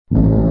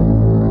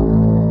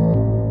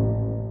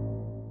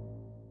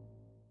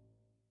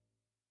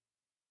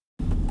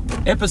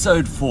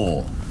Episode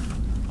 4,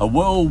 a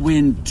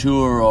whirlwind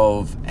tour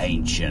of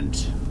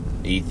ancient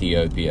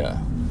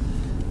Ethiopia.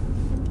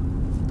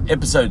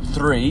 Episode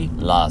 3,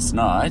 last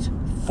night.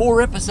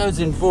 4 episodes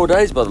in 4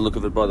 days by the look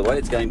of it, by the way,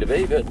 it's going to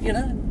be, but,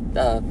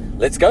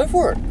 let's go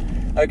for it.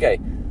 Okay,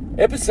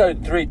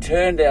 episode 3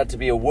 turned out to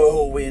be a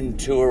whirlwind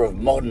tour of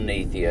modern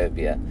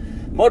Ethiopia.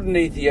 Modern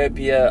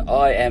Ethiopia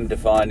I am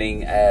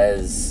defining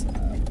as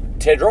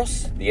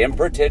Tedros, the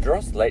Emperor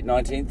Tedros, late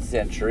 19th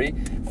century,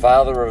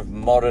 father of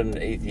modern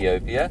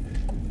Ethiopia,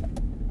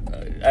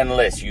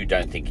 unless you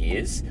don't think he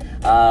is,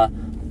 up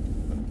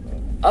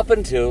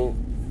until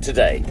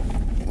today,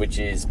 which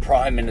is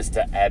Prime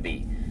Minister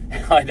Abiy.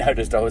 I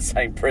noticed I was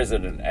saying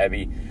President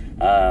Abiy.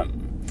 I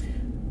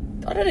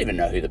don't even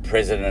know who the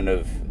President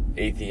of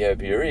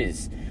Ethiopia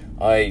is.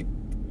 I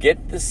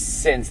get the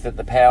sense that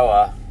the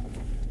power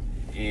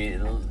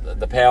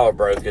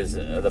brokers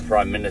are the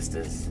Prime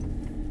Ministers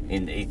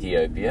in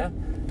Ethiopia.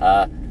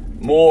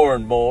 More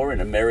and more in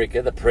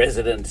America, the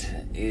president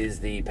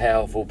is the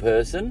powerful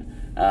person.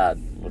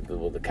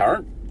 The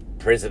current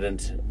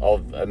president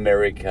of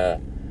America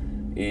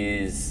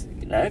is,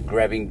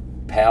 grabbing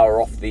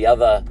power off the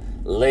other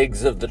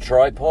legs of the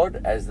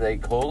tripod, as they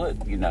call it.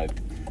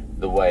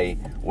 The way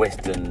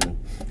Western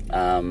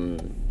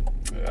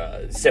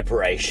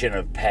separation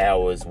of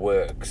powers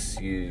works.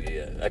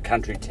 A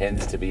country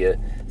tends to be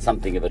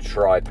something of a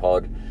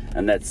tripod,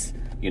 and that's,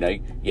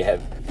 you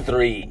have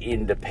 3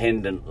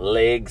 independent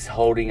legs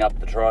holding up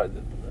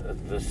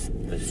the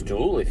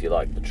stool, if you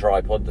like, the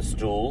tripod, the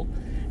stool.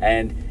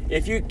 And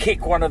if you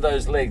kick one of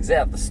those legs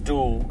out, the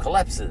stool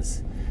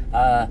collapses.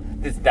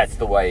 That's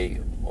the way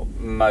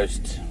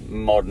most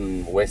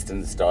modern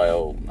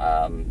Western-style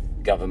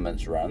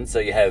governments run. So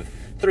you have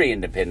 3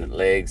 independent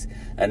legs,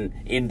 an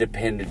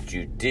independent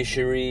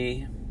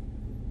judiciary,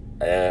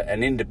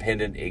 an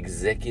independent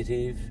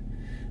executive,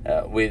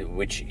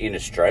 which in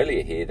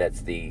Australia here,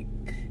 that's the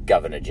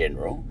Governor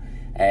General,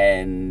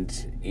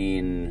 and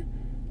in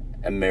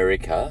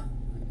America,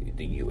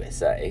 the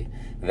USA,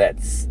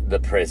 that's the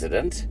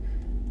President.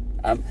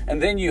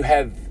 And then you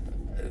have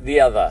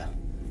the other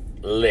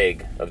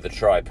leg of the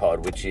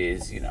tripod, which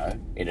is,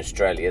 in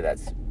Australia,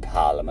 that's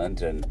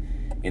Parliament, and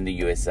in the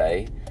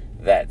USA,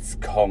 that's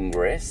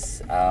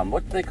Congress.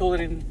 What do they call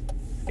it in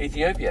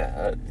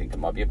Ethiopia? I think it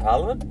might be a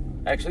Parliament.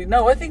 Actually,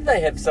 no, I think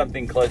they have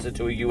something closer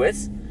to a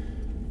US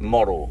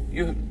model.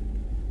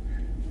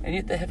 And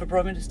yet they have a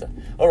Prime Minister.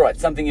 All right,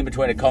 something in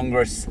between a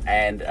Congress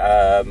and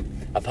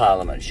a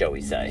Parliament, shall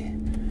we say.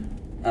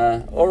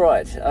 All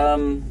right.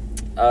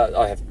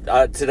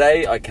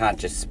 Today I can't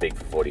just speak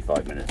for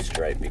 45 minutes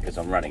straight because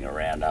I'm running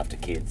around after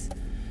kids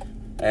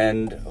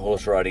and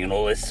horse riding and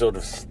all this sort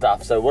of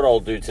stuff. So what I'll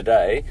do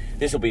today,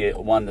 this will be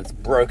one that's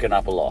broken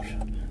up a lot.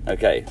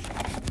 Okay.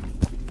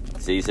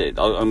 See,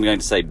 I'm going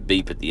to say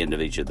beep at the end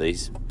of each of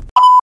these.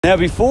 Now,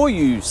 before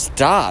you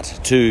start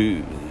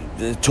to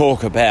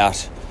talk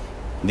about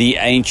the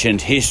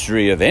ancient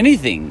history of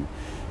anything,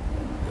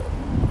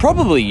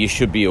 probably you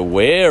should be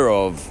aware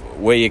of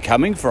where you're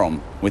coming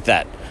from with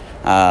that.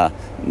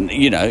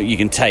 You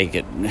can take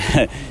it.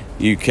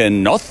 You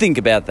can not think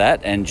about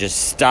that and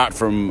just start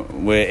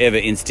from wherever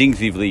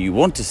instinctively you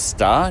want to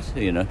start,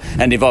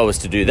 And if I was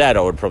to do that,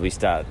 I would probably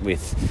start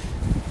with,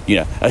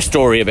 a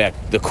story about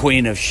the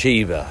Queen of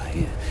Sheba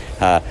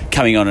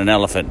coming on an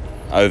elephant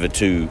over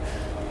to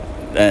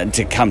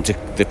come to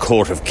the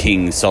court of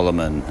King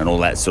Solomon and all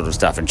that sort of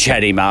stuff, and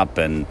chat him up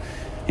and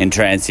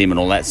entrance him and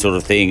all that sort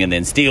of thing, and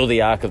then steal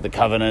the Ark of the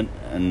Covenant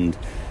and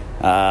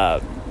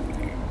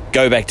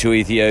go back to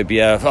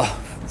Ethiopia,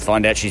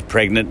 find out she's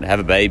pregnant, have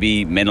a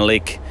baby,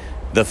 Menelik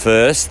the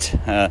First,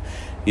 the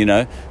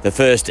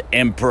first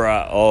emperor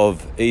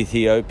of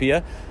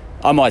Ethiopia.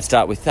 I might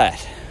start with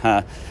that.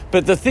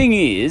 But the thing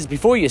is,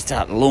 before you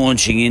start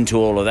launching into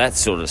all of that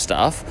sort of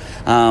stuff,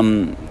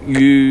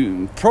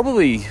 you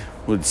probably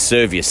would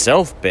serve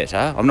yourself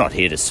better. I'm not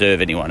here to serve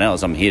anyone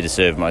else. I'm here to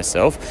serve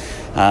myself.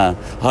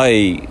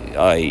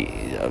 I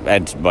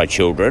and my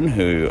children,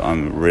 who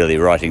I'm really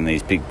writing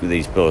speaking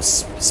these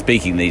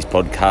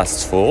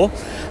podcasts for.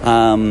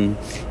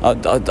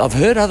 I've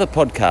heard other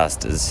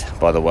podcasters,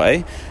 by the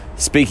way,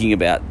 speaking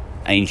about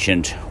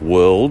ancient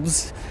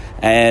worlds,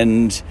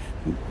 and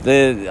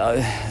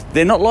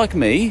they're not like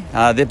me.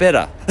 They're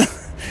better.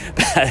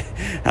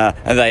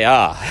 And they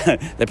are.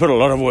 They put a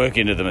lot of work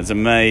into them. It's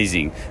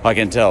amazing. I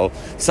can tell.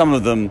 Some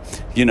of them,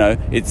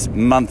 it's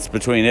months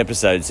between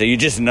episodes, so you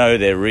just know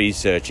they're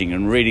researching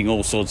and reading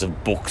all sorts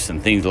of books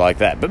and things like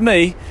that. But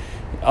me,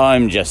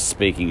 I'm just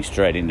speaking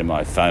straight into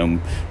my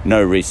phone.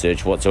 No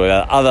research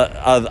whatsoever,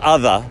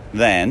 other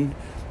than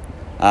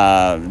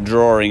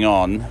drawing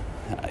on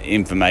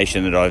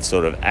information that I've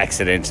sort of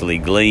accidentally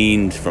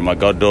gleaned from my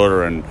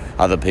goddaughter and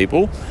other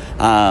people.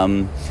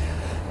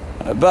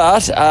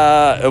 But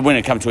when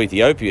it comes to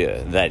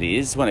Ethiopia, that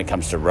is, when it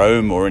comes to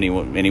Rome or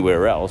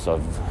anywhere else,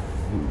 I've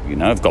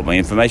got my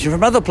information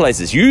from other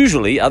places,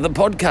 usually other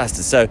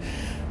podcasters. So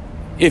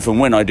if and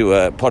when I do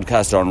a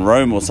podcast on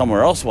Rome or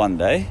somewhere else one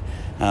day,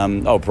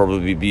 I'll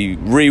probably be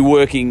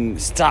reworking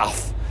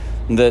stuff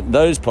that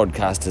those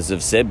podcasters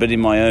have said, but in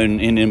my own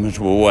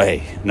inimitable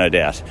way, no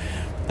doubt.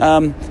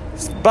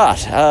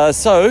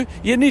 So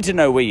you need to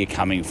know where you're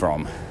coming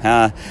from.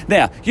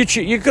 Now,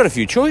 you've got a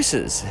few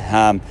choices.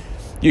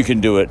 You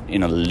can do it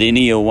in a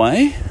linear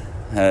way,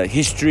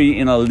 history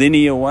in a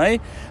linear way.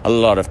 A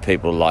lot of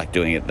people like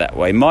doing it that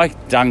way.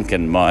 Mike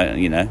Duncan,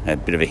 a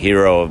bit of a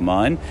hero of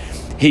mine,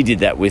 he did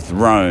that with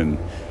Rome.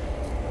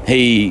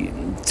 He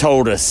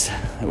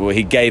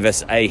gave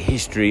us a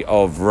history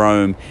of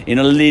Rome in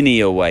a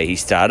linear way. He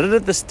started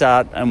at the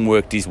start and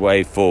worked his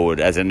way forward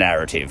as a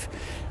narrative.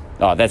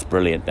 Oh, that's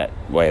brilliant, that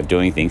way of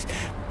doing things.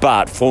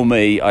 But for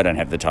me, I don't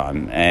have the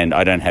time and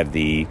I don't have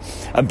the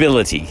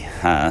ability.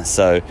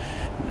 So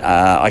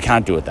I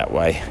can't do it that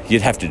way.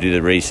 You'd have to do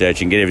the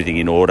research and get everything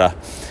in order.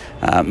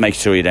 Make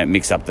sure you don't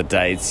mix up the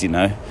dates,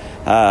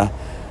 Now,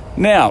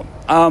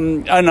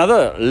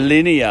 another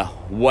linear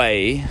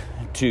way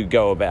to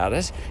go about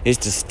it is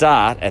to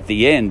start at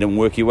the end and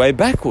work your way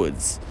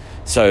backwards.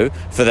 So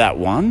for that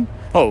one,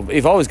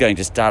 if I was going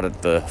to start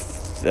at the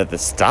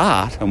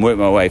start and work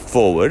my way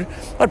forward,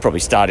 I'd probably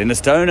start in the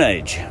Stone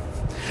Age.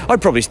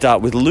 I'd probably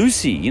start with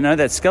Lucy,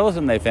 that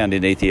skeleton they found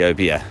in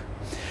Ethiopia.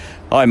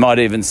 I might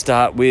even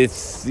start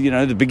with,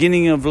 the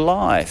beginning of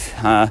life.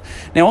 Now,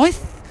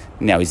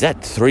 is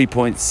that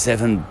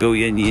 3.7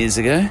 billion years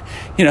ago?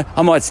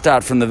 I might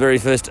start from the very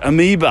first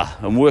amoeba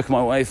and work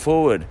my way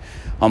forward.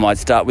 I might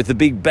start with the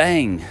Big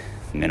Bang,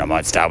 and then I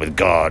might start with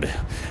God.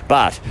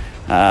 But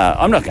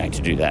I'm not going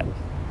to do that.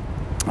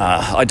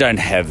 I don't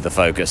have the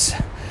focus.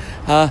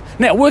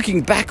 Now,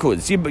 working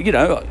backwards,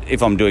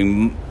 if I'm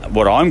doing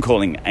what I'm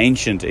calling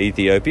ancient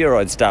Ethiopia,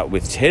 I'd start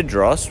with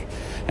Tedros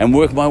and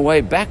work my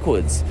way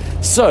backwards.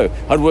 So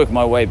I'd work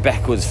my way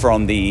backwards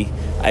from the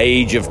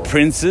Age of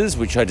Princes,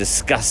 which I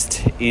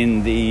discussed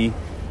in the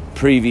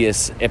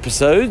previous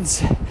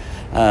episodes.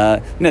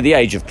 The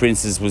Age of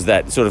Princes was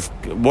that sort of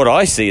what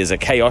I see as a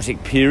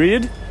chaotic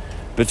period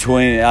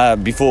before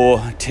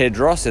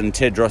Tedros, and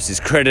Tedros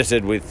is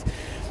credited with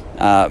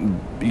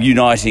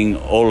uniting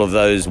all of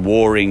those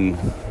warring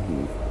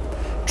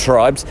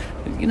tribes.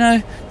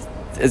 You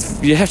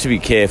have to be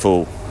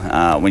careful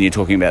when you're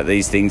talking about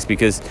these things,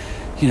 because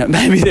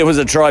maybe there was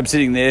a tribe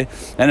sitting there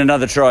and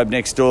another tribe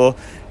next door,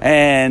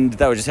 and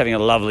they were just having a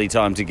lovely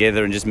time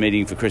together and just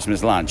meeting for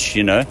Christmas lunch,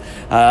 and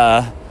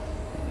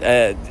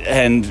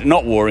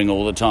not warring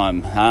all the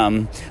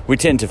time. We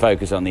tend to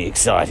focus on the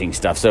exciting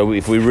stuff. So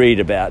if we read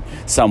about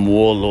some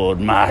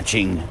warlord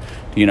marching,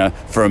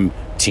 from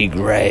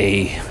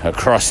Tigray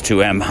across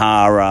to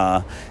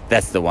Amhara,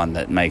 that's the one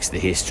that makes the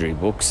history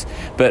books.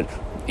 But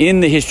in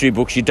the history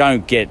books, you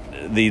don't get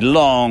the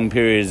long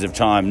periods of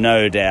time,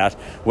 no doubt,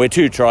 where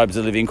two tribes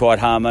are living quite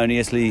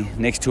harmoniously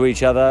next to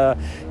each other,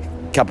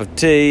 cup of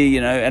tea,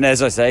 and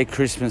as I say,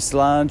 Christmas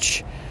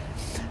lunch.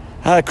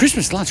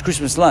 Christmas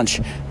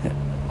lunch.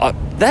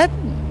 That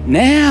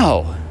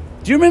now.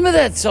 Do you remember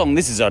that song?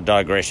 This is a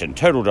digression,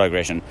 total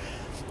digression.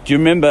 Do you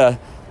remember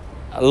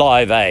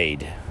Live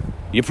Aid?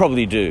 You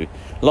probably do.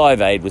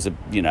 Live Aid was a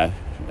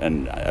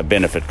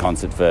benefit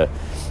concert for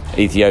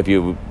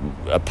Ethiopia.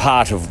 A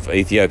part of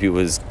Ethiopia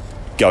was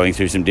going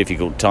through some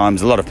difficult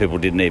times. A lot of people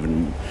didn't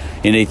even,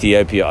 in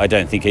Ethiopia, I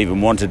don't think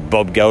even wanted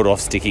Bob Geldof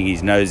sticking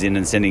his nose in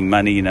and sending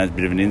money, it's a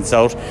bit of an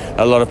insult.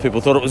 A lot of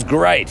people thought it was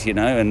great,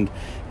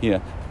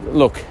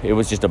 look, it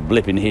was just a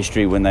blip in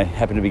history when they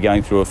happened to be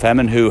going through a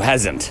famine. Who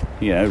hasn't?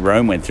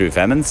 Rome went through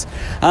famines.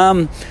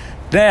 Bob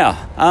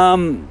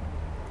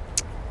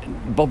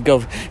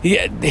Geldof,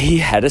 he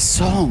had a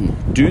song,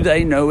 Do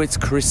They Know It's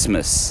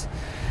Christmas?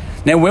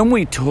 Now, when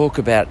we talk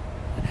about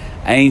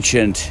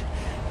ancient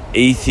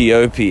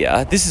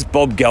Ethiopia, this is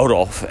Bob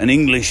Geldof, an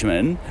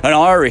Englishman, an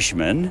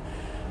Irishman,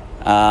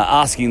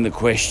 asking the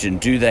question,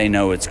 do they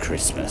know it's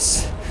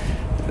Christmas?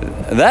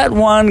 That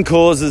one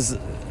causes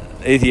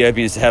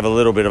Ethiopians to have a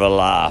little bit of a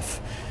laugh,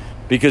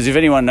 because if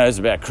anyone knows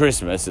about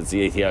Christmas, it's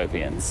the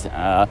Ethiopians.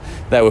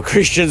 They were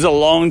Christians a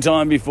long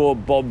time before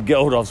Bob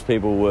Geldof's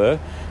people were,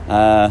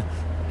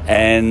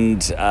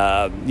 and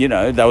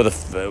they were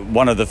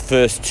one of the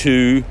first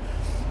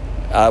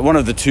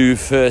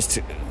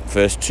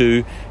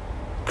two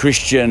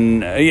Christian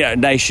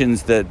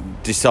nations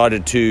that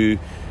decided to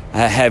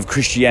have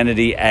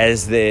Christianity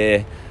as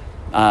their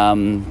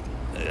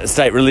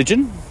state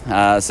religion.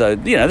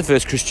 The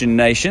first Christian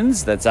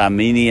nations, that's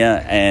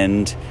Armenia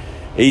and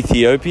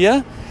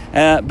Ethiopia.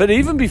 But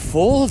even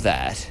before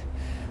that,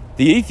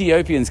 the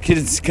Ethiopians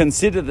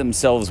consider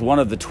themselves one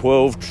of the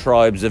 12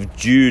 tribes of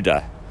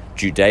Judah.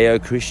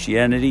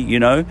 Judeo-Christianity,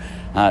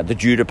 the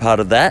Judah part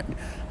of that.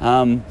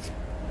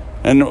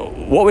 And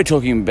what we're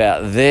talking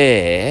about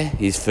there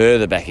is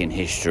further back in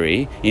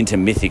history, into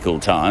mythical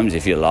times,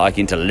 if you like,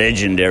 into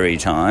legendary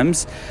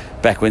times,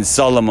 back when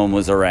Solomon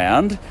was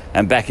around,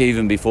 and back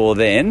even before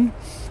then.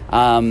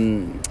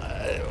 And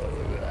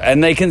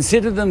they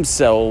consider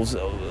themselves,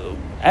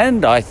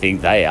 and I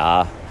think they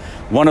are,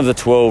 one of the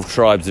 12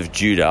 tribes of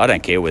Judah. I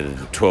don't care whether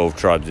the 12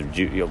 tribes of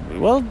Judah,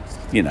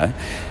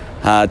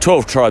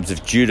 12 tribes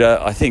of Judah.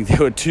 I think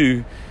there were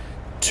two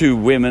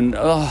women.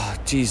 Oh,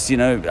 geez,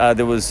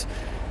 there was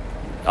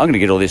I'm going to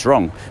get all this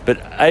wrong,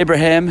 but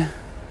Abraham,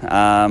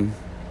 no,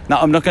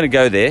 I'm not going to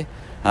go there.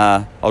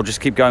 I'll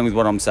just keep going with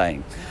what I'm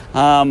saying.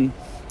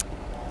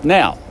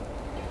 Now,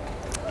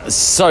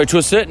 so to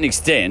a certain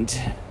extent,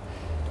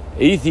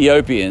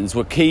 Ethiopians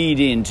were keyed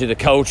into the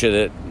culture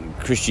that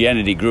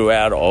Christianity grew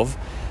out of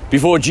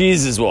before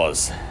Jesus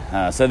was.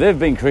 So they've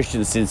been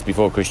Christians since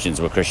before Christians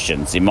were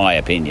Christians, in my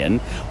opinion,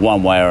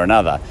 one way or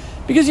another.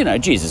 Because,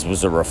 Jesus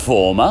was a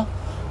reformer.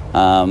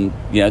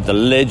 The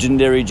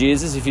legendary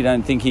Jesus, if you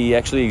don't think he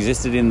actually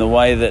existed in the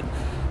way that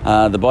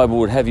the Bible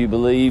would have you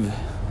believe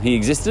he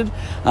existed,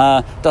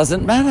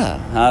 doesn't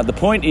matter. The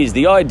point is,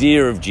 the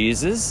idea of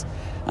Jesus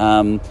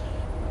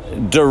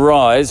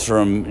derives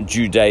from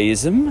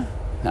Judaism,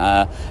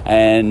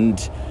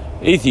 and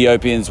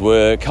Ethiopians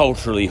were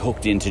culturally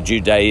hooked into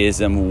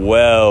Judaism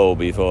well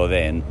before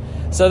then.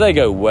 So they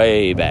go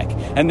way back.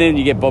 And then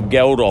you get Bob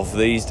Geldof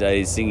these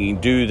days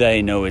singing, "Do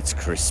They Know It's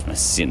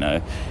Christmas?"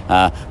 A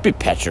bit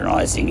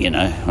patronising,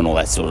 and all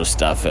that sort of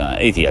stuff.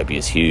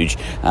 Ethiopia's huge.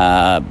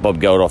 Bob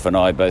Geldof and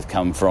I both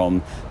come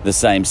from the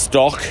same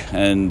stock,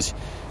 and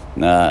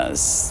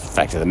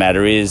fact of the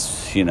matter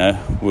is, we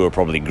were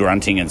probably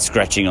grunting and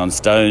scratching on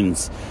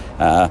stones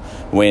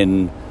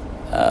when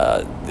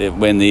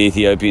the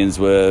Ethiopians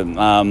were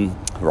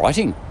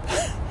writing.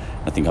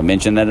 I think I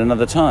mentioned that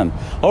another time.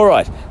 All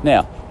right,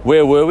 now,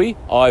 where were we?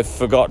 I've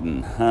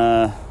forgotten.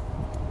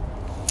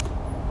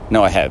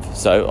 No, I have,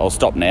 so I'll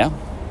stop now.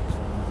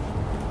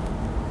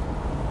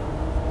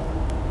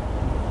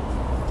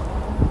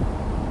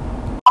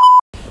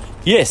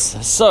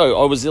 Yes,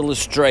 so I was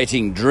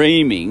illustrating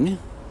dreaming,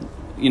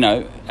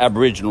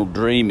 Aboriginal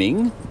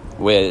dreaming,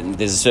 where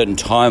there's a certain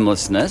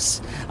timelessness,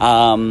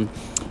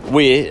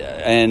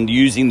 and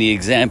using the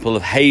example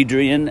of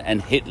Hadrian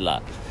and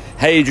Hitler.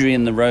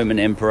 Hadrian, the Roman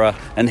emperor,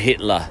 and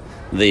Hitler,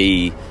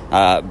 the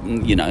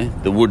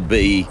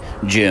would-be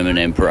German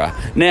emperor.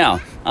 Now,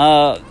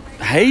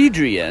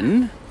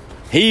 Hadrian,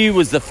 he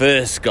was the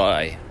first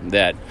guy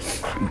that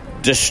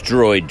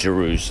destroyed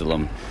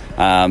Jerusalem.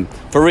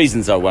 For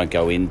reasons I won't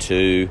go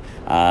into.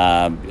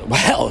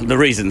 The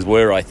reasons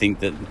were, I think,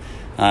 that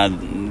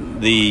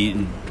the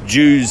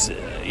Jews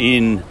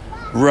in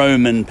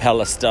Roman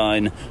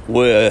Palestine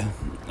were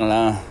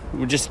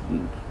just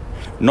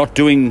not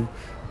doing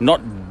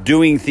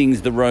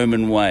things the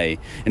Roman way.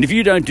 And if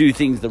you don't do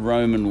things the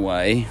Roman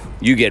way,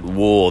 you get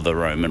war the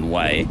Roman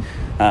way.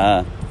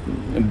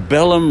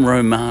 Bellum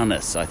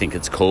Romanus, I think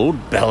it's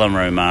called. Bellum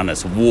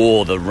Romanus,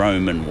 war the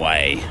Roman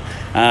way.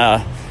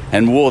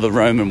 And war the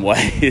Roman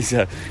way is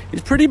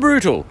pretty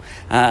brutal.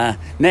 The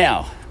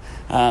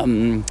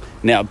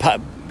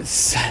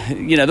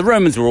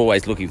Romans were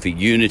always looking for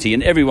unity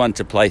and everyone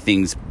to play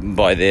things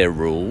by their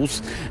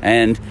rules.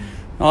 And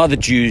the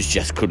Jews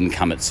just couldn't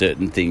come at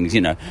certain things.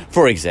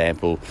 For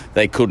example,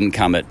 they couldn't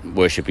come at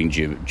worshipping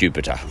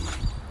Jupiter,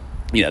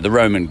 the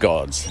Roman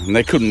gods. And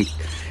they couldn't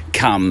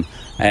come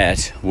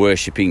at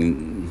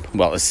worshipping,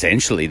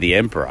 essentially the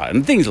emperor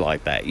and things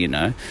like that,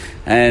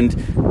 And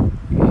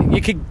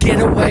you could get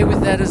away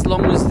with that as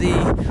long as the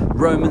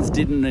Romans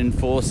didn't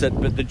enforce it,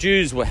 but the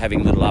Jews were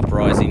having little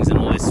uprisings and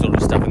all this sort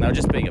of stuff, and they were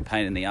just being a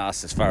pain in the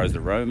ass as far as the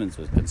Romans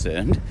were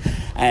concerned.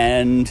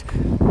 And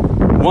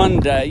one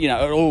day, it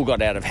all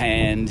got out of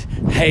hand.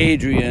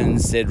 Hadrian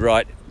said,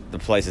 right, the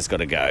place has got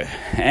to go.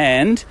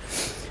 And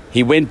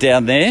he went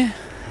down there.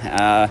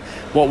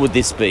 What would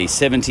this be?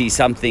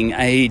 70-something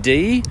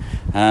AD?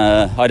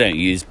 I don't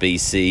use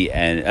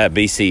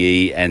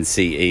BCE and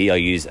CE. I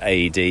use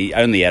AD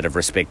only out of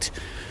respect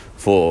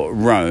for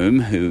Rome,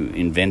 who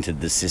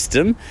invented the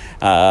system.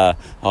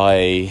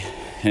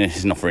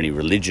 It's not for any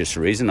religious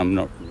reason. I'm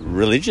not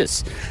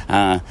religious.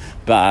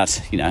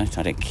 But, I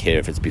don't care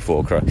if it's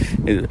before Christ.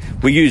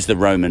 We use the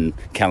Roman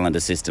calendar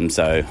system,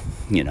 so,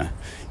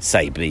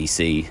 say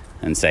BC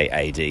and say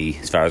AD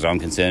as far as I'm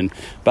concerned.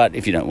 But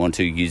if you don't want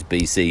to, use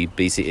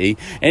BCE.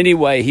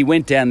 Anyway, he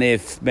went down there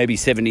maybe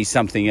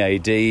 70-something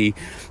AD,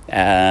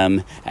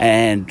 and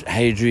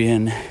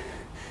Hadrian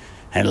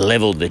and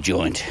levelled the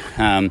joint.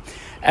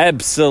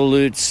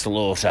 Absolute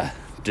slaughter.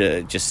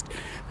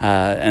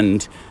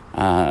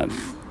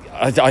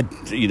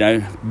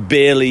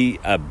 Barely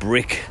a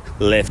brick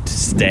left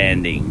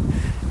standing,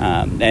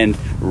 and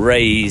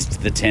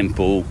razed the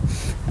temple.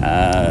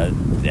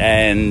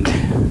 And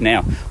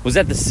now, was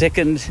that the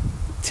second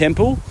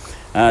temple?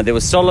 There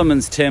was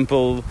Solomon's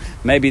temple,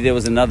 maybe there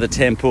was another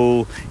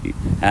temple,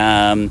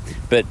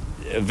 but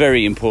a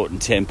very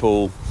important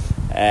temple,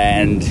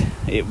 and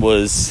it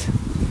was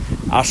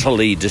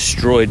utterly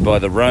destroyed by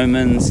the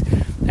Romans,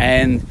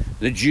 and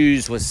the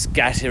Jews were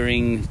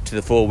scattering to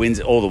the four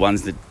winds, all the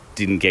ones that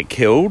didn't get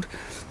killed,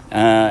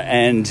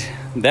 and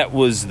that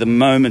was the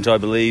moment, I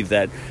believe,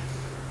 that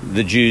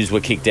the Jews were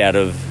kicked out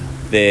of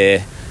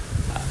their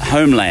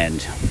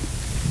homeland.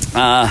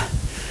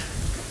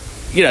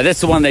 That's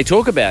the one they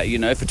talk about,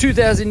 for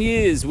 2,000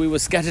 years we were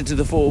scattered to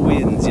the four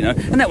winds,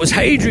 and that was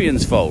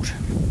Hadrian's fault.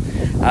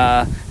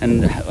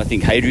 And I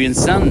think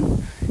Hadrian's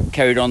son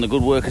carried on the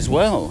good work as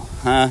well.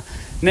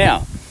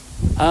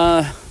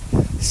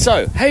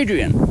 So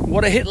Hadrian,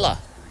 what a Hitler,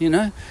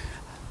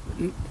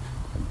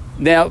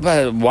 Now,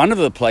 one of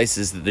the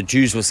places that the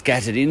Jews were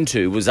scattered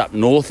into was up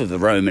north of the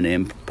Roman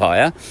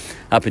Empire,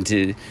 up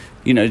into,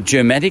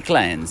 Germanic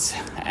lands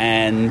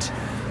and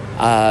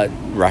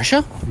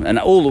Russia, and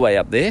all the way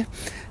up there.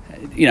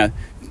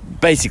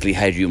 Basically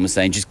Hadrian was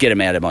saying, just get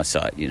them out of my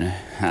sight,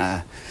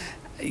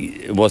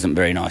 It wasn't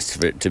very nice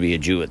for it to be a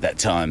Jew at that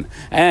time.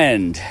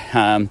 And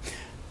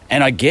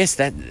I guess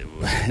that,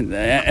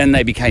 and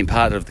they became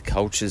part of the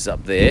cultures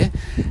up there,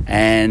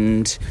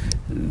 and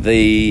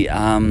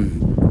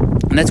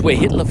and that's where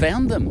Hitler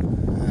found them,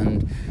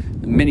 and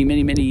many,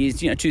 many, many years,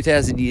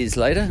 2,000 years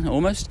later,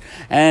 almost,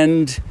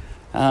 and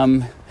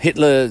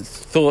Hitler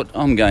thought,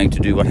 I'm going to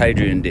do what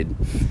Hadrian did,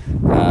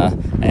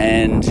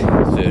 and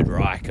Third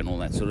Reich and all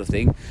that sort of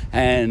thing,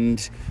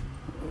 and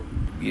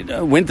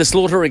went the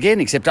slaughter again,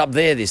 except up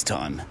there this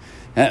time.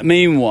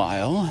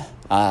 Meanwhile,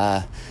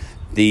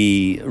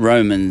 the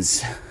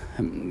Romans,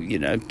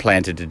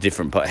 planted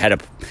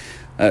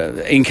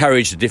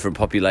encouraged a different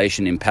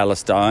population in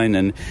Palestine,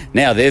 and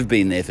now they've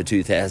been there for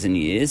 2,000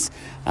 years,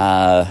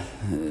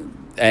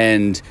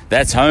 and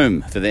that's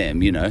home for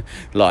them,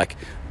 like,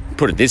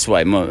 put it this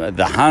way,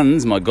 the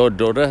Huns, my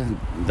goddaughter,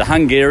 the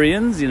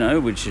Hungarians,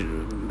 which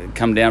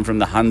come down from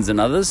the Huns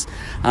and others,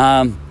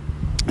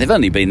 they've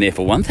only been there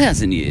for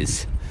 1,000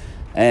 years,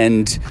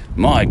 and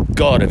my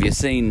God, have you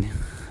seen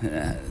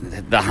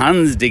the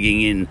Huns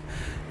digging in,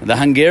 the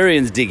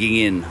Hungarians digging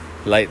in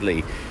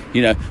lately,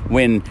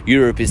 when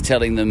Europe is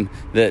telling them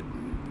that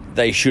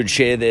they should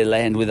share their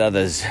land with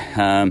others,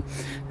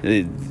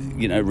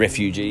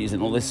 refugees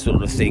and all this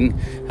sort of thing.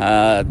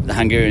 The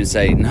Hungarians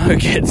say, no,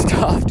 get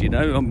stuffed,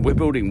 we're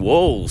building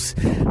walls.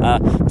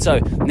 So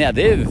now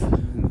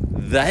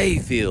they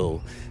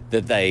feel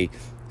that they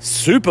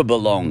super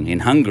belong in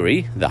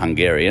Hungary, the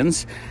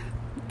Hungarians,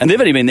 and they've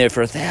only been there for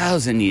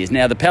 1,000 years.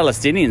 Now, the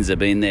Palestinians have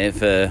been there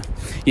for,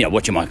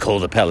 what you might call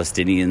the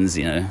Palestinians,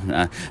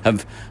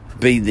 have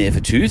been there for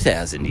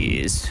 2,000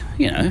 years,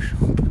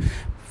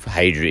 for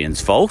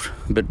Hadrian's fault.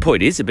 But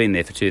point is, they've been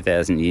there for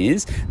 2,000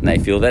 years, and they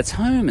feel that's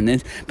home.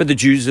 But the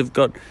Jews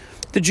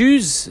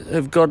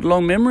have got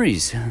long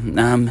memories,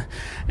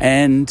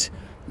 and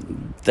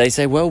they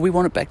say, well, we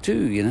want it back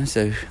too,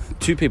 so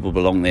two people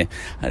belong there.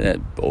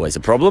 Always a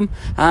problem.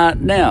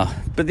 Now,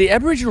 but the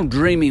Aboriginal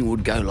dreaming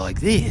would go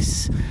like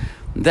this,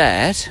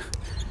 that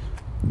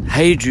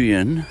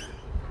Hadrian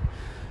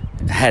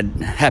had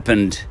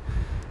happened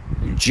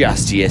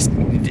just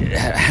yesterday.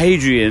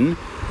 Hadrian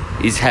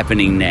is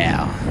happening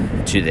now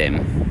to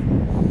them.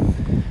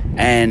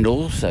 And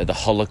also the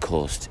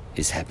Holocaust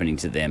is happening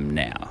to them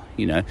now.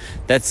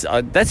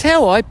 That's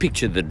how I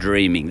picture the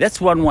dreaming. That's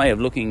one way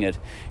of looking at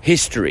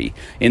history,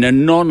 in a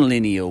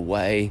non-linear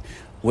way,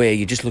 where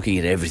you're just looking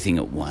at everything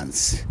at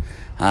once.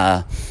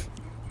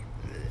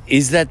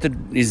 Is that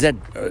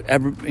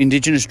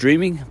Indigenous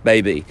dreaming?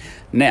 Maybe.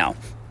 Now,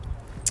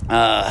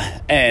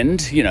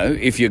 and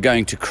if you're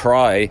going to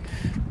cry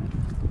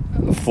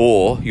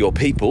for your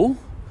people,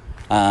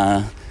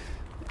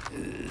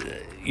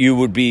 you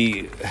would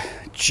be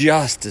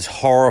just as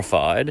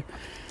horrified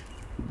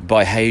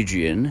by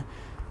Hadrian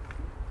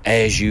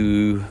as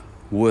you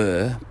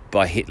were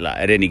by Hitler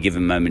at any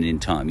given moment in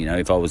time.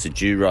 If I was a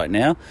Jew right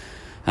now,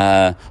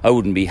 I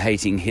wouldn't be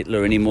hating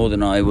Hitler any more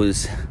than I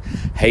was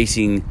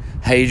hating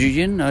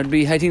Hadrian. I'd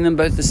be hating them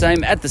both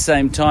at the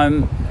same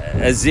time,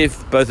 as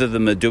if both of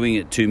them are doing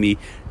it to me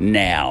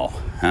now.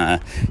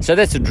 So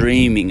that's a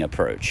dreaming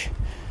approach.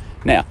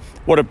 Now,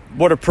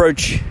 what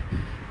approach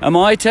am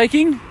I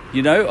taking?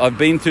 I've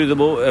been through them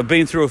all. I've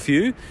been through a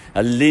few.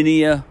 A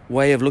linear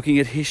way of looking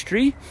at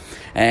history,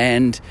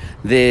 and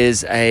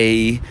there's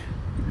a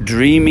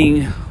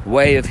dreaming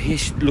way of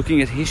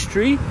looking at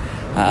history,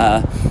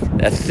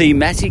 a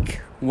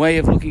thematic way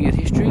of looking at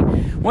history.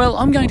 Well,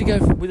 I'm going to go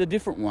with a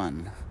different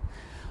one.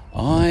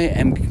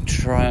 I'm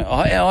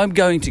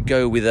going to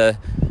go with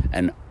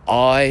an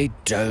I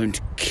don't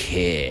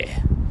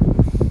care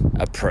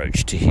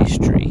approach to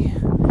history,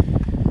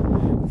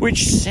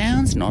 which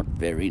sounds not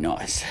very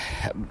nice,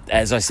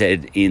 as I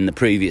said in the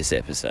previous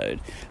episode,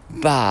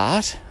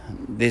 but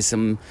there's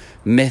some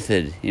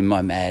method in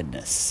my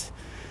madness.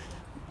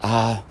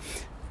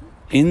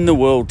 In the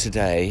world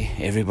today,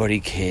 everybody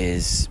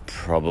cares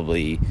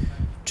probably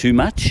too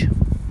much.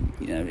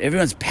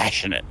 Everyone's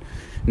passionate.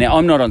 Now,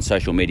 I'm not on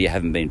social media,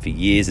 haven't been for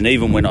years, and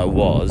even when I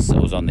was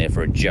on there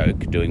for a joke,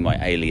 doing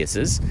my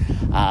aliases,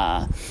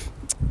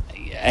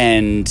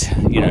 and,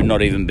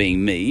 not even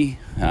being me,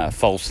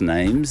 false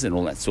names and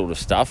all that sort of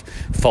stuff,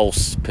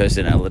 false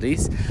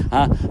personalities.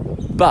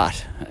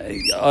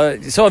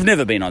 So I've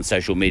never been on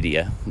social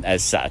media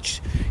as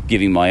such,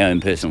 giving my own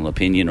personal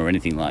opinion or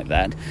anything like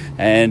that.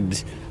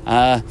 And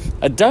a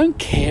don't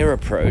care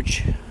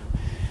approach,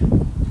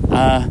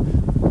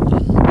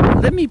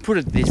 let me put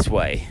it this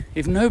way.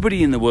 If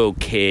nobody in the world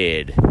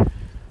cared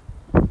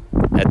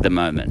at the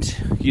moment,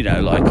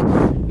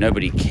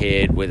 nobody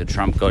cared whether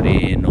Trump got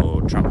in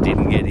or Trump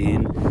didn't get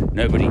in,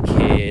 nobody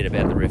cared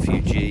about the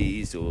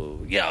refugees, or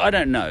I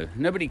don't know,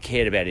 nobody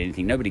cared about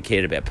anything, nobody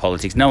cared about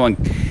politics, no one,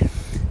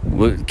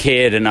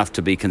 cared enough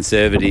to be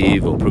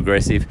conservative or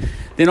progressive,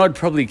 then I'd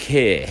probably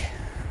care.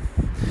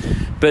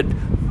 But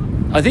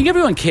I think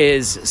everyone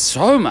cares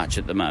so much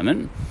at the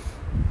moment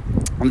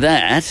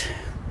that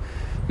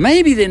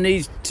maybe there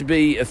needs to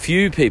be a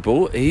few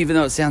people, even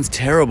though it sounds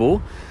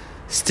terrible,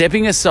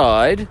 stepping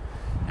aside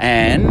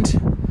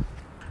and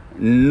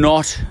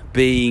not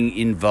being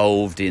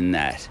involved in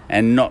that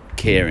and not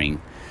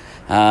caring.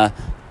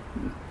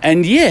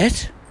 And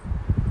yet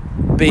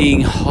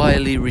being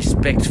highly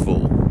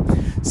respectful.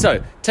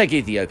 So, take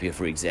Ethiopia,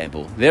 for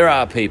example. There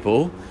are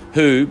people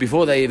who,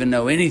 before they even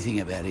know anything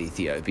about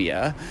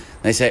Ethiopia,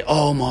 they say,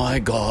 oh my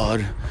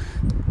God,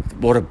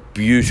 what a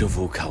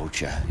beautiful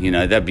culture. You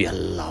know, that'd be a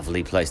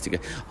lovely place to go.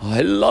 Oh,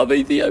 I love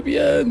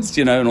Ethiopians,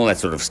 you know, and all that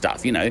sort of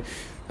stuff, you know.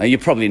 You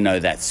probably know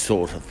that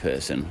sort of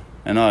person.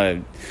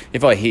 And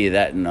if I hear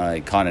that and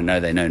I kind of know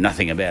they know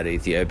nothing about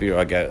Ethiopia,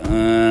 I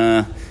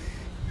go,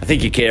 I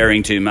think you're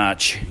caring too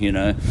much, you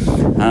know.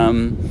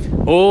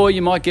 Or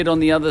you might get on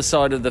the other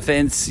side of the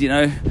fence, you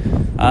know.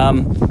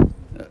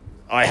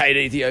 I hate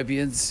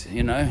Ethiopians,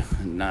 you know.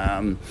 And,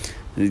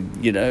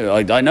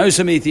 I know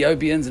some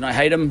Ethiopians and I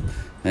hate them.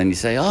 And you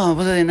say, oh,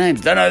 what are their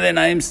names? Don't know their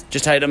names,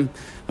 just hate them.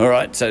 All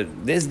right, so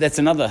that's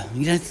another.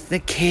 You know, they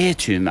care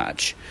too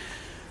much.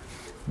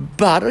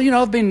 But, you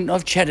know, I've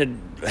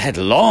had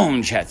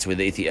long chats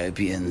with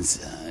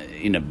Ethiopians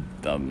in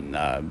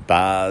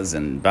bars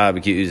and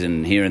barbecues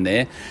and here and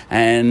there,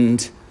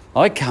 and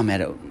I come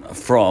at it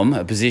from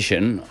a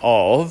position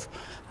of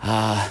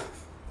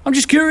I'm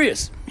just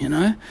curious, you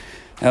know,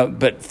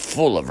 but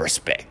full of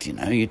respect. You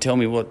know, you tell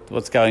me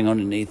what's going on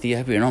in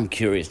Ethiopia, and I'm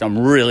curious. I'm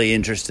really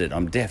interested.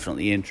 I'm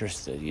definitely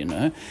interested. You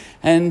know,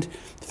 and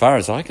as far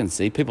as I can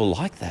see, people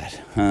like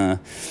that.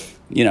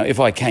 You know, if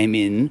I came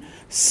in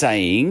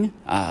saying,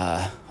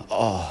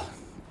 "Oh,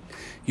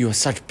 you are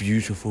such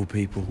beautiful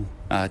people.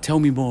 Tell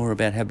me more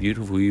about how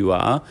beautiful you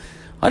are,"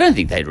 I don't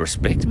think they'd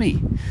respect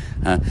me.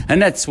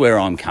 And that's where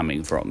I'm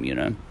coming from, you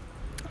know.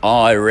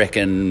 I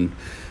reckon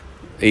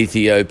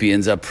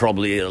Ethiopians are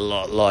probably a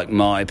lot like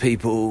my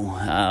people,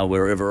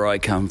 wherever I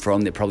come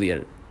from. They're probably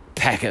a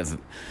pack of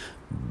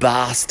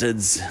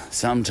bastards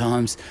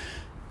sometimes.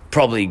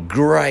 Probably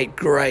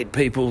great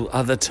people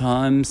other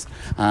times.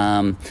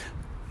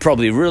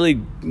 Probably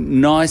really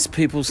nice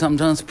people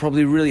sometimes,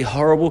 probably really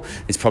horrible.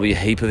 There's probably a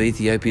heap of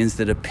Ethiopians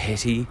that are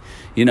petty,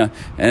 you know,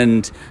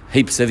 and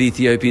heaps of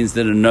Ethiopians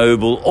that are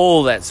noble,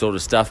 all that sort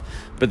of stuff.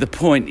 But the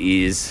point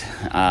is,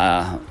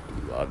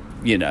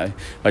 you know,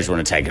 I just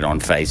want to take it on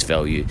face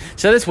value.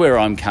 So that's where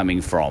I'm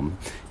coming from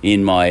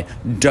in my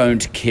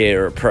don't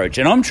care approach.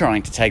 And I'm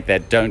trying to take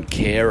that don't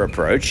care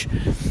approach,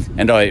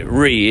 and I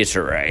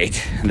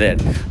reiterate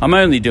that I'm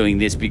only doing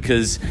this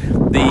because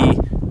the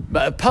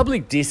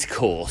public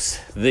discourse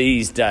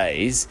these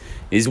days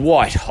is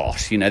white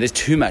hot. You know, there's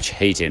too much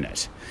heat in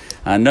it.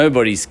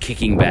 Nobody's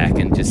kicking back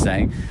and just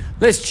saying,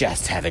 let's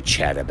just have a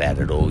chat about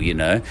it all, you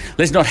know.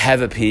 Let's not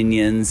have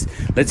opinions.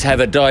 Let's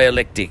have a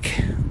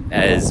dialectic,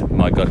 as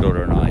my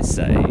goddaughter and I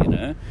say, you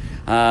know.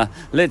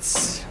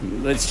 Let's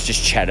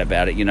just chat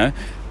about it, you know.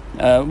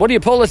 What are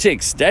your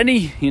politics,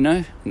 Danny? You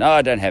know, no,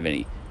 I don't have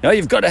any. No,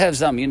 you've got to have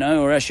some, you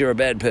know, or else you're a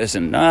bad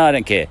person. No, I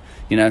don't care.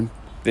 You know,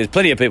 there's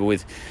plenty of people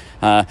with...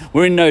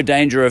 we're in no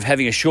danger of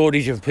having a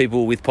shortage of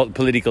people with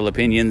political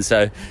opinions.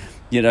 So,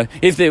 you know,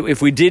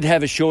 if we did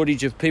have a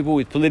shortage of people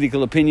with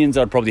political opinions,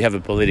 I'd probably have a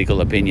political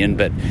opinion.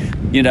 But,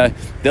 you know,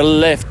 the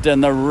left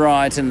and the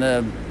right and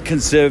the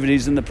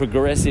conservatives and the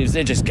progressives,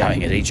 they're just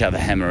going at each other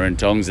hammer and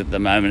tongs at the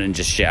moment and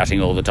just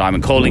shouting all the time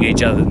and calling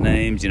each other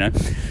names, you know.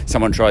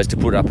 Someone tries to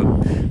put up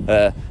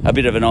a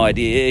bit of an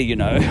idea, you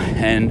know,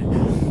 and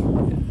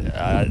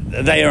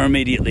they are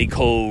immediately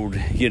called,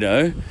 you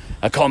know,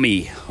 a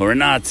commie or a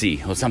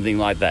Nazi or something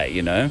like that,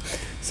 you know.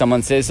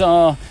 Someone says,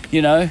 oh,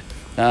 you know,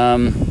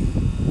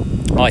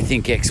 I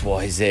think X,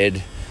 Y,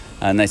 Z.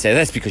 And they say,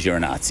 that's because you're a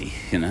Nazi,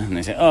 you know. And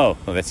they say, oh,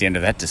 well, that's the end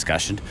of that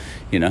discussion,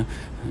 you know.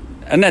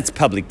 And that's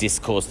public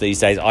discourse these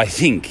days. I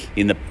think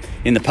in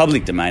the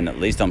public domain, at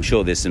least, I'm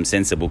sure there's some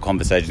sensible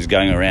conversations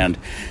going around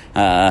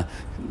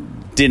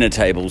dinner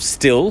tables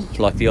still,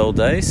 like the old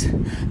days.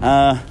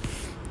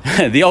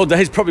 The old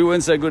days probably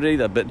weren't so good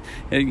either, but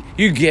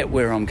you get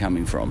where I'm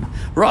coming from.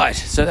 Right,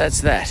 so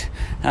that's that.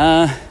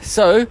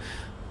 So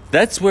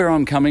that's where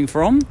I'm coming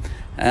from,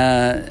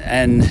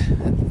 and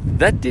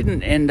that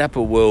didn't end up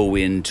a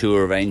whirlwind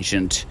tour of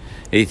ancient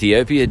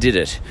Ethiopia, did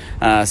it?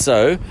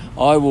 So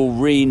I will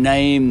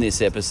rename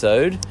this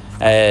episode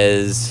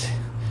as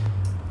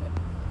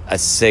a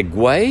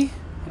segue,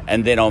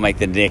 and then I'll make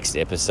the next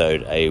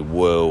episode a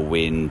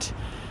whirlwind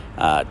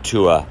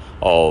tour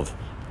of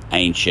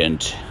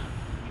ancient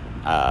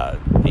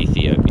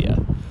Ethiopia.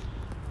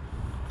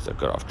 So I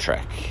got off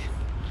track.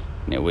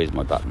 Now where's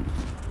my button?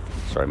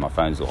 Sorry, my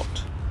phone's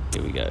locked.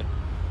 Here we go.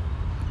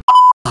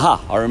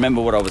 Aha, I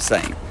remember what I was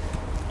saying.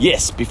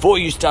 Yes, before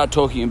you start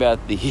talking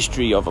about the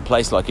history of a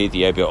place like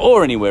Ethiopia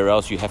or anywhere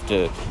else, you have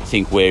to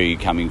think where you're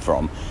coming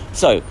from.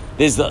 So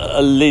there's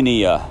a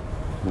linear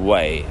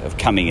way of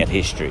coming at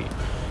history.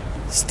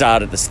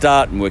 start at the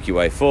start and work your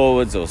way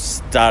forwards, or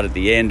start at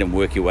the end and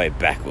work your way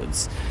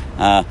backwards.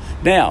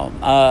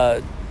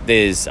 Now,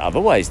 there's other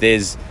ways.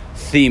 There's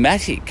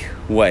thematic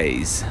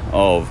ways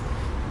of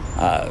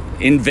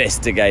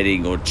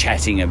investigating or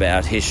chatting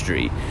about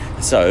history.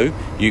 So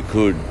you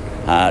could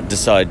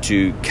decide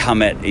to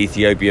come at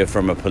Ethiopia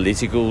from a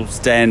political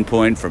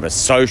standpoint, from a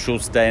social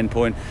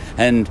standpoint,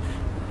 and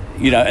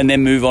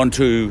then move on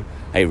to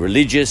a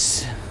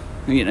religious,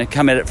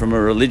 come at it from a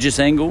religious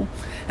angle,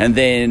 and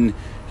then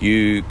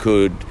you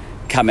could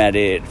come at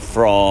it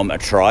from a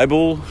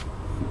tribal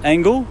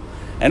angle,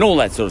 and all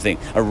that sort of thing.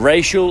 A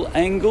racial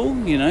angle,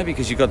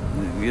 because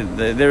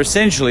they're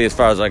essentially, as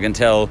far as I can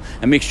tell,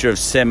 a mixture of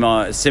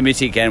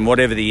Semitic and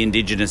whatever the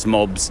indigenous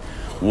mobs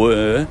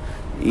were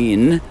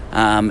in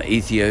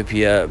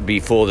Ethiopia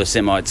before the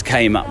Semites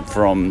came up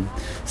from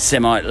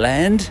Semite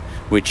land,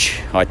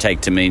 which I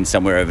take to mean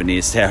somewhere over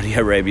near Saudi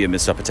Arabia,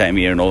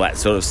 Mesopotamia, and all that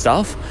sort of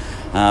stuff.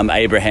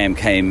 Abraham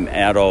came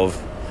out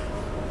of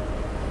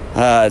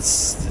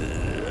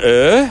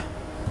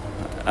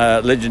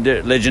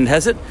legend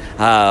has it,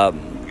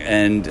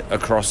 and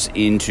across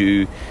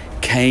into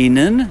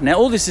Canaan. Now,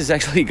 all this is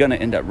actually going to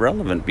end up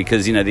relevant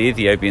because, the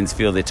Ethiopians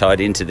feel they're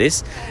tied into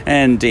this,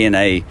 and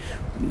DNA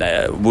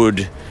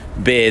would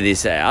bear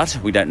this out.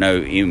 We don't know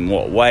in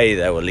what way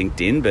they were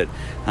linked in, but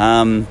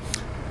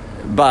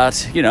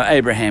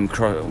Abraham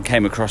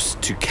came across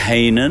to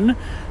Canaan.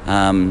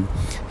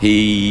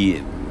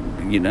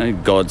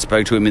 God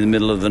spoke to him in the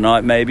middle of the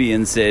night maybe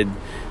and said,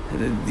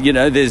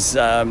 there's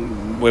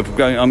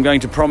I'm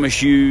going to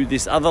promise you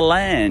this other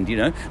land,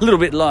 a little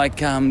bit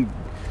like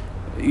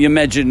you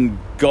imagine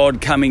God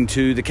coming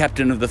to the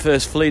captain of the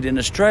First Fleet in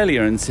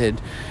Australia and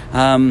said,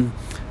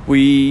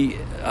 we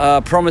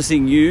are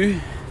promising you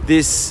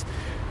this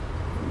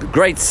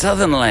great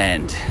southern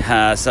land,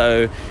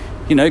 so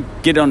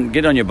get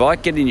on your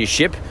bike, get in your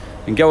ship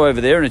and go over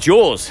there and it's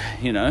yours,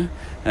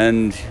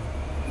 and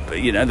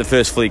the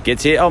First Fleet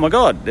gets here. Oh my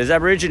God, there's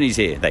Aborigines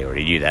here. They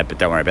already knew that, but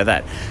don't worry about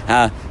that.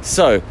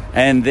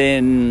 And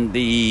then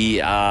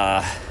the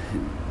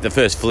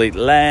First Fleet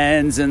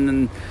lands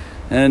and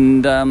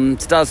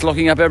starts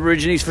locking up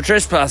Aborigines for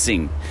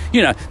trespassing.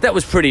 That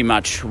was pretty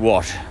much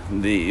what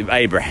the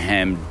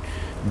Abraham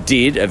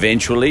did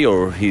eventually,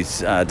 or his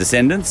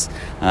descendants.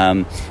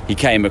 He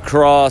came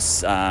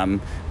across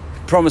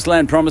promised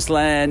land,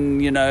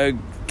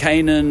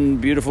 Canaan,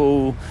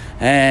 beautiful,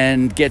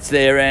 and gets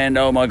there and,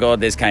 oh my God,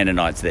 there's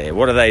Canaanites there.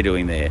 What are they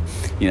doing there?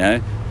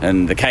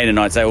 And the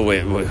Canaanites say,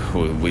 we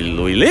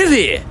live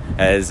here,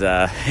 as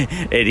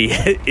Eddie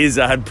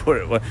Izzard put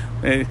it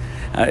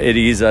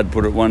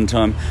one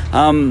time.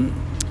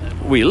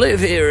 We live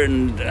here,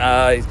 and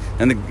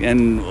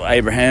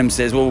Abraham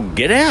says, well,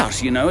 get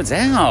out, it's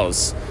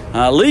ours.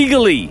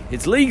 Legally,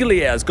 it's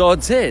legally ours,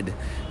 God said.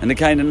 And the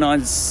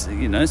Canaanites,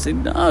 said,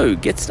 no,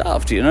 get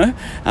stuffed, and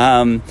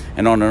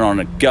on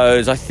it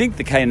goes. I think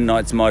the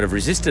Canaanites might have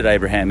resisted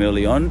Abraham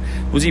early on.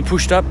 Was he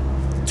pushed up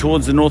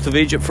towards the north of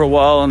Egypt for a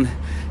while and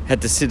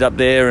had to sit up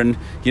there and,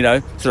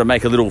 sort of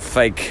make a little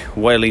fake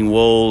Wailing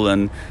Wall,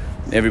 and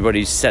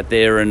everybody sat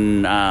there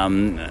and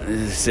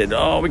said,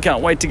 oh, we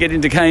can't wait to get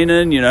into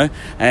Canaan,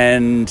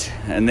 and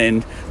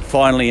then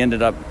finally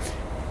ended up,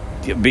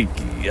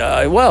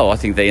 I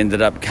think they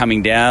ended up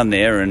coming down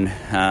there and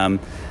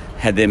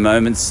had their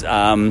moments,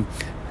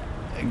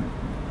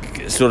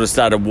 sort of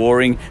started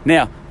warring.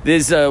 Now,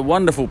 there's a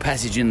wonderful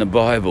passage in the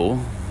Bible,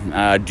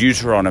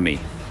 Deuteronomy.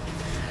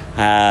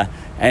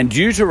 And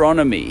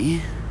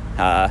Deuteronomy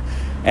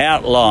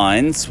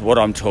outlines what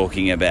I'm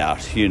talking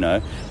about,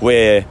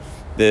 where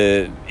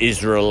the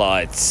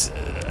Israelites,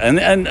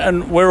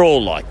 and we're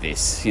all like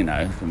this, we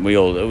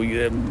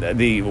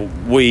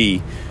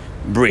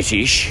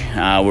British,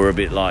 we're a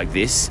bit like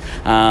this.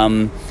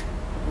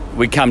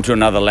 We come to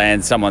another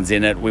land, someone's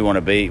in it, we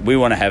want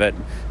to have it,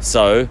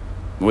 so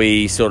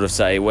we sort of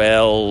say,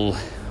 well,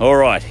 all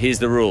right, here's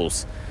the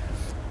rules.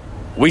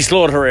 We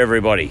slaughter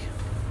everybody.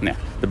 Now,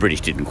 the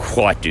British didn't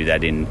quite do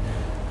that in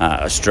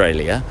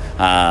Australia.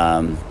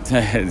 I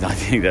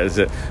think that was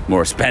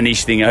more a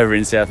Spanish thing over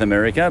in South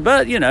America,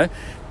 but,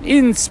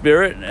 in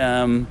spirit,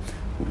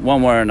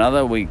 one way or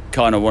another, we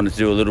kind of wanted to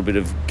do a little bit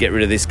of get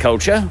rid of this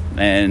culture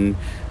and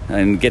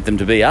get them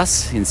to be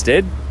us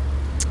instead.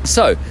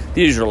 So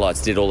the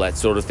Israelites did all that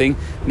sort of thing.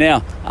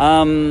 Now,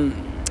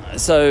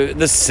 so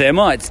the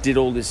Semites did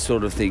all this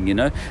sort of thing,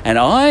 and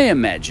I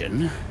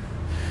imagine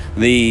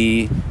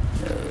the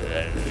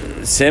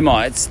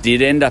Semites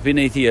did end up in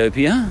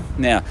Ethiopia.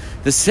 Now,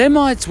 the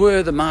Semites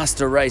were the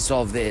master race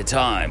of their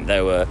time.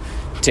 They were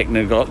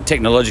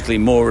technologically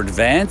more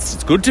advanced.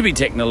 It's good to be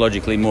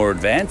technologically more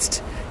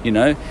advanced,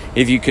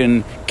 if you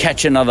can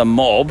catch another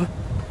mob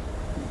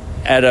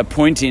at a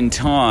point in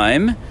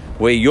time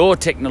where you're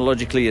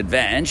technologically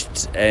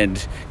advanced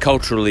and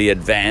culturally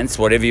advanced,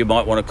 whatever you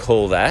might want to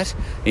call that,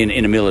 in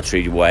a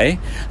military way,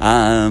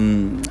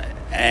 and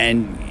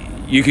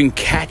you can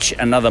catch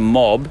another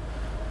mob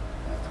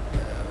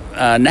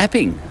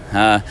napping.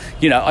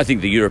 I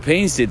think the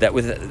Europeans did that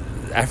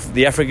with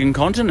the African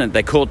continent.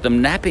 They caught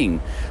them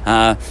napping.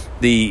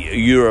 The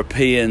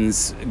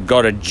Europeans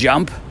got a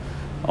jump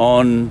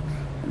on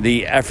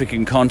the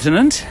African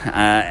continent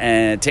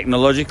and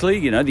technologically,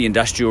 the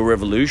Industrial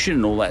Revolution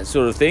and all that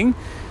sort of thing,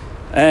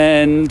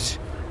 and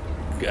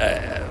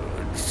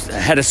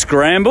had a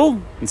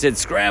scramble and said,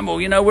 scramble,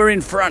 we're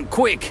in front,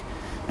 quick,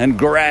 and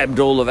grabbed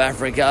all of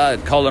Africa,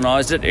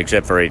 colonised it,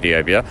 except for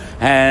Ethiopia,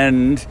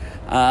 and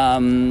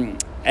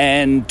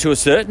to a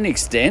certain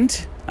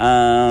extent,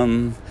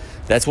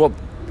 that's what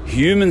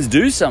humans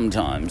do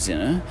sometimes,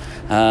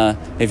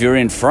 if you're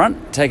in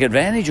front, take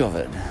advantage of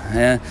it.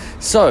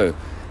 So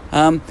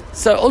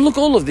look,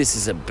 all of this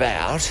is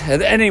about,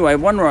 anyway,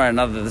 one way or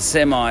another, the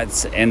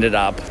Semites ended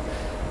up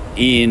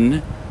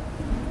in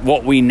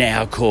what we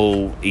now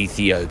call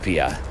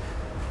Ethiopia.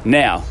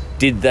 Now,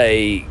 did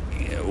they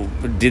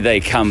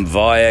come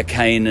via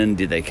Canaan?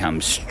 Did they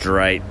come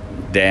straight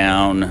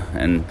down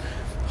and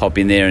hop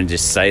in there and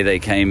just say they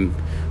came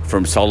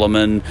from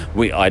Solomon?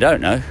 I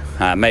don't know.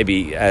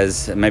 Maybe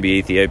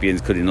Ethiopians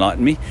could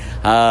enlighten me.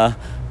 But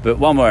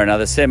one way or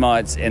another,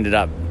 Semites ended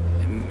up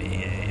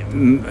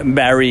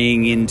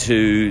marrying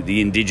into the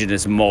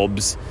indigenous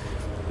mobs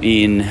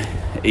in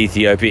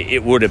Ethiopia,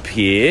 it would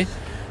appear,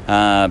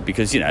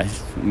 because, the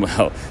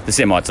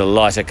Semites are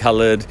lighter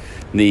coloured.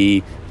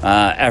 The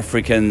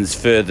Africans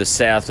further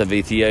south of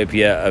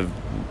Ethiopia are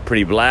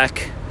pretty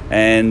black,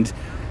 and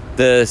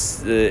the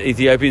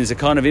Ethiopians are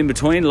kind of in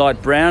between,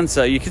 light brown.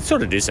 So you can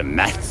sort of do some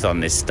maths on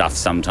this stuff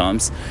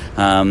sometimes.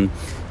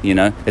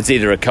 It's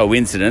either a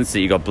coincidence that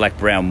you got black,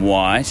 brown,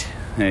 white,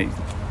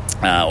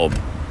 or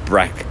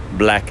black,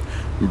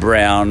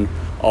 brown,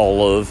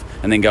 olive,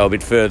 and then go a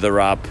bit further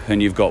up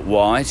and you've got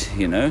white,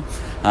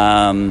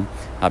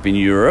 up in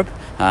Europe.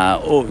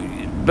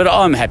 But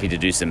I'm happy to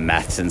do some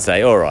maths and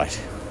say, all right,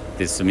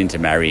 there's some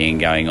intermarrying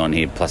going on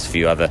here, plus a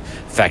few other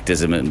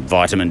factors and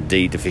vitamin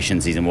D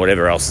deficiencies and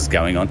whatever else is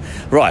going on.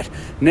 Right,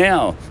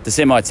 now the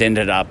Semites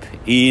ended up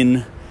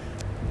in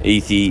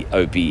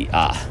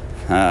Ethiopia.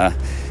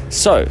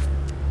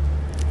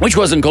 Which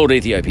wasn't called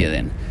Ethiopia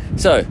then.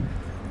 So,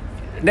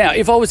 now,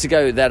 if I was to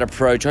go that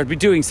approach, I'd be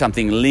doing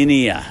something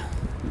linear.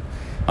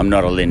 I'm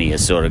not a linear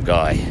sort of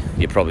guy,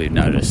 you probably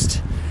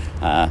noticed.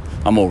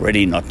 I'm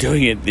already not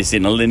doing this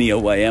in a linear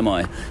way, am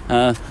I?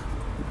 And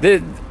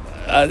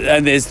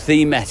there's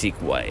thematic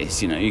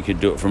ways, you could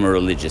do it from a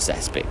religious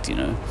aspect,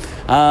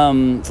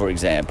 for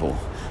example.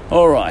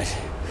 All right,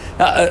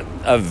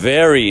 a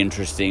very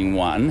interesting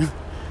one,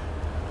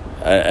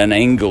 an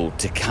angle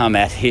to come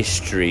at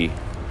history,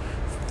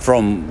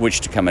 from which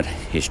to come at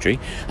history,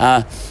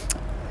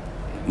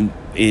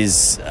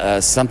 is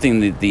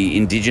something that the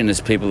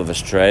indigenous people of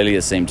Australia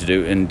seem to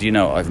do. And,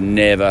 I've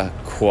never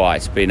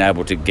quite been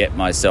able to get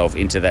myself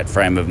into that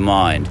frame of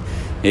mind.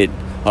 I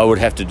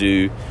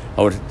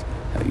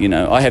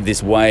have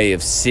this way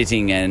of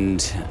sitting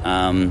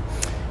and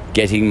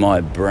getting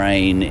my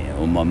brain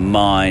or my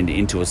mind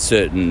into a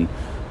certain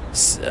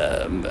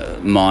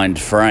mind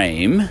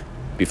frame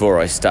before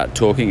I start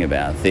talking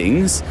about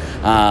things.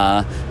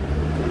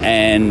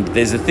 And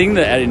there's a thing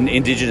that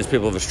Indigenous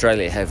people of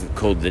Australia have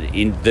called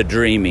the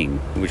dreaming,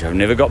 which I've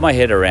never got my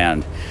head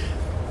around.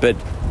 But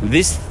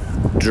this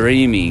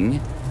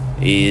dreaming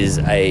is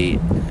a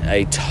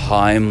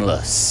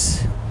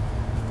timeless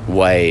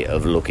way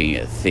of looking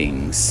at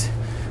things.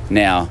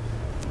 Now,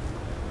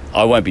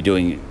 I won't be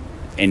doing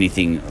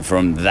anything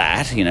from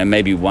that.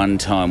 Maybe one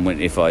time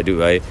if I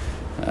do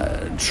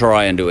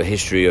try and do a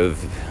history of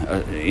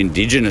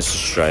Indigenous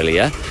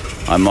Australia,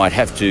 I might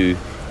have to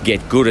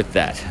get good at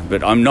that,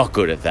 but I'm not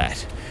good at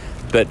that.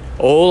 But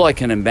all I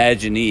can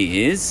imagine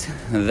is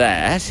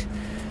that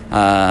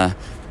that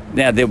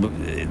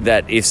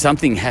if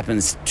something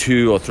happens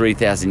 2,000 or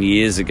 3,000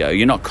 years ago,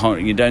 you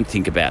don't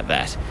think about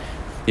that.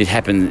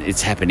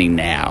 It's happening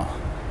now,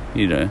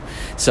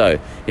 So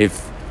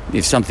if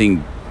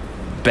something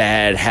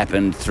bad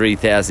happened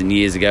 3,000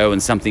 years ago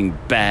and something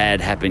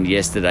bad happened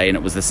yesterday and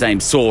it was the same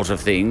sort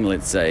of thing,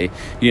 let's say,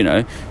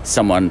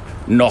 someone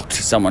knocked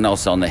someone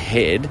else on the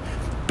head,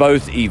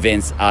 both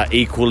events are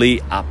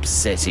equally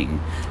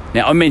upsetting.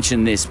 Now, I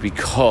mention this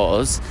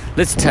because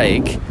let's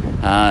take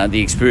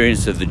the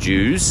experience of the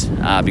Jews,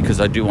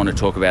 because I do want to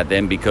talk about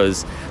them,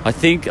 because I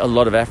think a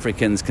lot of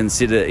Africans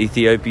consider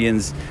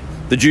Ethiopians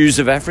the Jews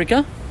of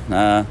Africa.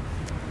 The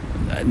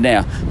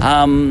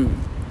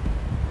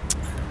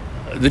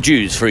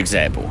Jews, for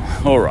example.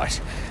 All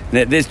right.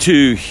 Now, there's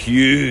two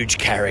huge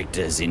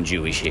characters in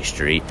Jewish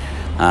history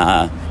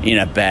in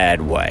a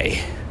bad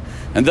way.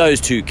 And those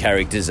two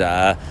characters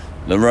are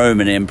the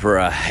Roman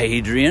Emperor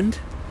Hadrian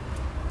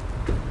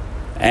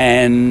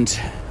and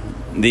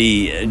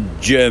the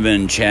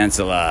German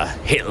Chancellor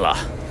Hitler.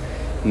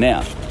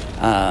 Now,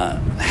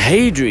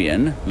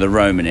 Hadrian, the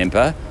Roman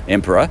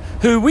Emperor,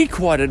 who we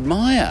quite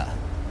admire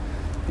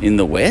in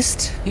the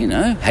West,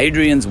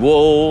 Hadrian's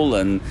Wall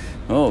and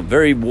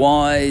very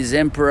wise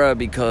emperor,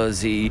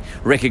 because he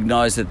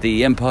recognized that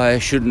the empire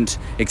shouldn't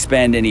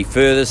expand any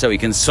further, so he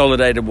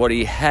consolidated what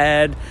he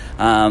had.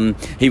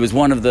 He was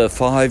one of the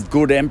 5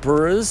 good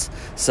emperors,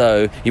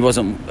 so he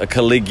wasn't a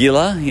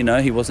Caligula,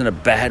 he wasn't a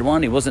bad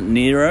one, he wasn't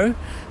Nero.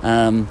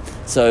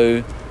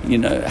 So,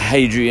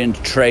 Hadrian,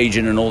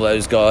 Trajan and all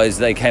those guys,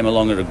 they came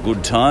along at a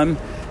good time.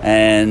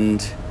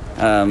 And,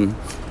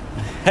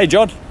 hey,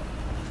 John,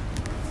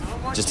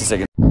 just a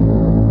second.